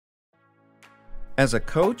As a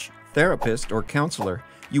coach, therapist, or counselor,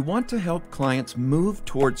 you want to help clients move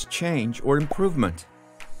towards change or improvement.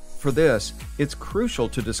 For this, it's crucial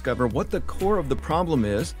to discover what the core of the problem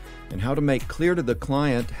is and how to make clear to the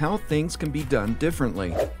client how things can be done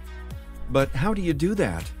differently. But how do you do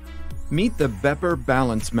that? Meet the Bepper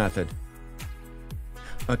balance method,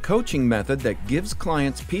 a coaching method that gives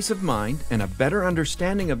clients peace of mind and a better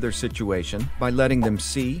understanding of their situation by letting them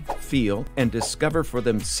see, feel, and discover for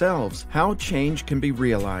themselves how change can be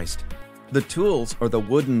realized. The tools are the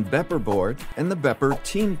wooden Bepper board and the Bepper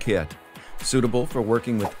team kit, suitable for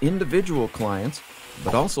working with individual clients,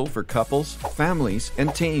 but also for couples, families,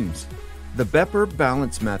 and teams. The Bepper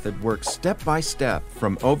balance method works step by step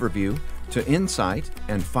from overview to insight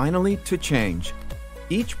and finally to change.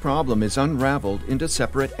 Each problem is unraveled into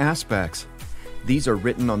separate aspects. These are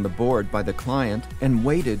written on the board by the client and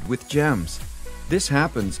weighted with gems. This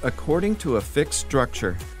happens according to a fixed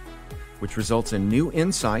structure, which results in new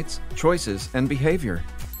insights, choices, and behavior.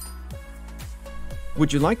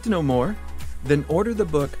 Would you like to know more? Then order the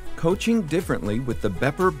book Coaching Differently with the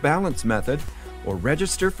Bepper Balance Method or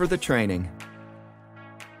register for the training.